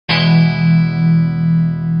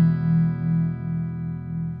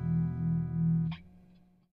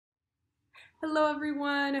Hello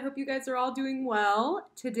everyone, I hope you guys are all doing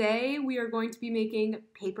well. Today we are going to be making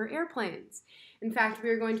paper airplanes. In fact,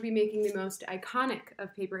 we are going to be making the most iconic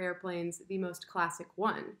of paper airplanes, the most classic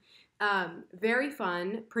one. Very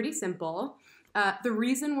fun, pretty simple. The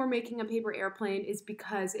reason we're making a paper airplane is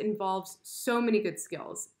because it involves so many good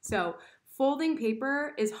skills. So folding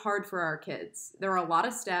paper is hard for our kids. There are a lot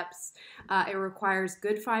of steps. It requires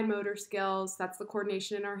good fine motor skills. That's the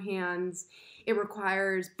coordination in our hands. It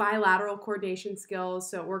requires bilateral coordination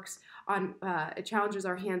skills, so it challenges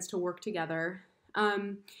our hands to work together.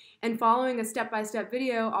 And following a step-by-step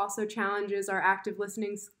video also challenges our active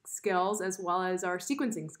listening skills as well as our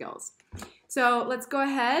sequencing skills. So let's go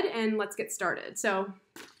ahead and let's get started. So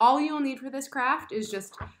all you'll need for this craft is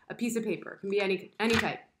just a piece of paper. It can be any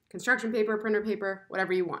type. Construction paper, printer paper,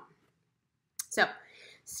 whatever you want. So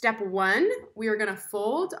step one, we are going to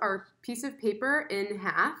fold our piece of paper in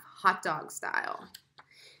half, hot dog style.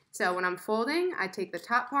 So when I'm folding, I take the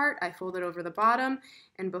top part, I fold it over the bottom,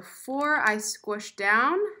 and before I squish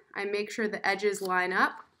down, I make sure the edges line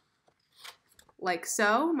up like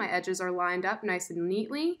so. My edges are lined up nice and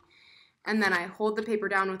neatly, and then I hold the paper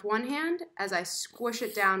down with one hand as I squish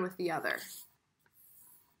it down with the other.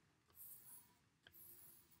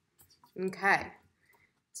 Okay.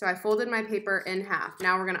 So I folded my paper in half.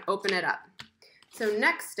 Now we're going to open it up. So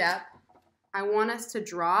next step, I want us to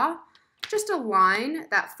draw just a line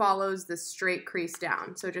that follows the straight crease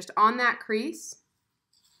down. So just on that crease,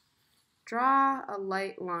 draw a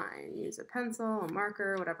light line. Use a pencil, a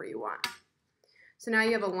marker, whatever you want. So now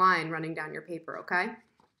you have a line running down your paper, okay?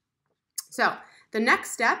 So the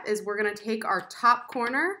next step is we're going to take our top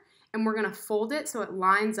corner and we're going to fold it so it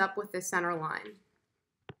lines up with the center line.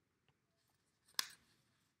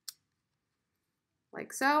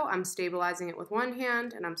 Like so. I'm stabilizing it with one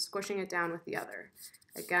hand and I'm squishing it down with the other.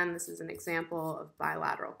 Again, this is an example of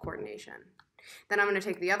bilateral coordination. Then I'm going to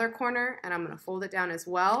take the other corner and I'm going to fold it down as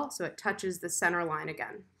well so it touches the center line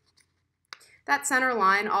again. That center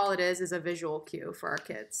line, all it is a visual cue for our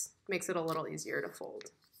kids. Makes it a little easier to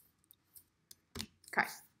fold. Okay.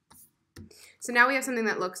 So now we have something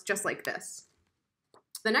that looks just like this.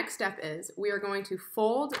 The next step is we are going to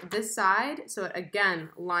fold this side so it again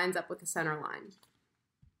lines up with the center line.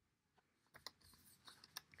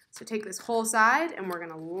 So take this whole side and we're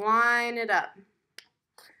going to line it up.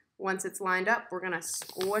 Once it's lined up, we're going to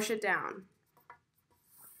squish it down.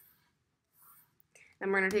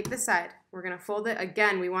 Then we're going to take this side. We're going to fold it.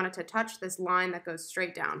 Again, we want it to touch this line that goes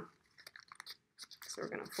straight down. So we're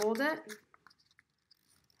going to fold it,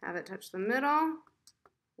 have it touch the middle.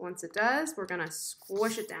 Once it does, we're going to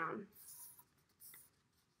squish it down.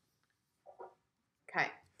 Okay,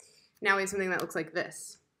 now we have something that looks like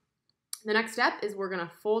this. The next step is we're going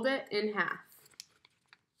to fold it in half.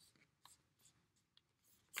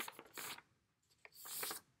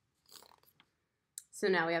 So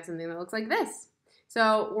now we have something that looks like this.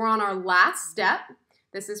 So we're on our last step.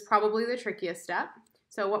 This is probably the trickiest step.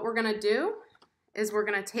 So what we're going to do is we're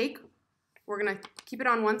going to keep it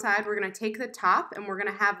on one side. We're going to take the top and we're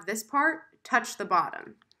going to have this part touch the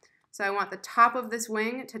bottom. So I want the top of this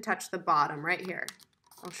wing to touch the bottom right here.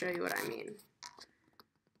 I'll show you what I mean.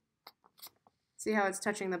 See how it's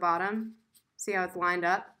touching the bottom? See how it's lined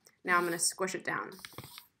up? Now I'm going to squish it down.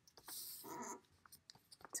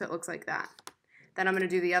 So it looks like that. Then I'm going to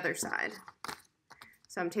do the other side.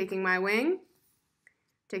 So I'm taking my wing,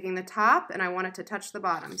 taking the top, and I want it to touch the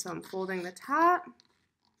bottom. So I'm folding the top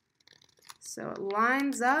so it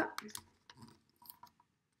lines up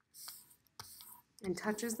and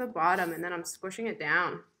touches the bottom, and then I'm squishing it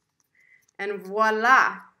down. And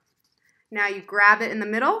voila! Now you grab it in the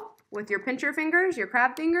middle with your pincher fingers, your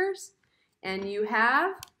crab fingers, and you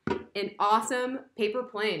have an awesome paper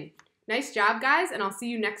plane. Nice job, guys, and I'll see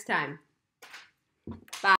you next time.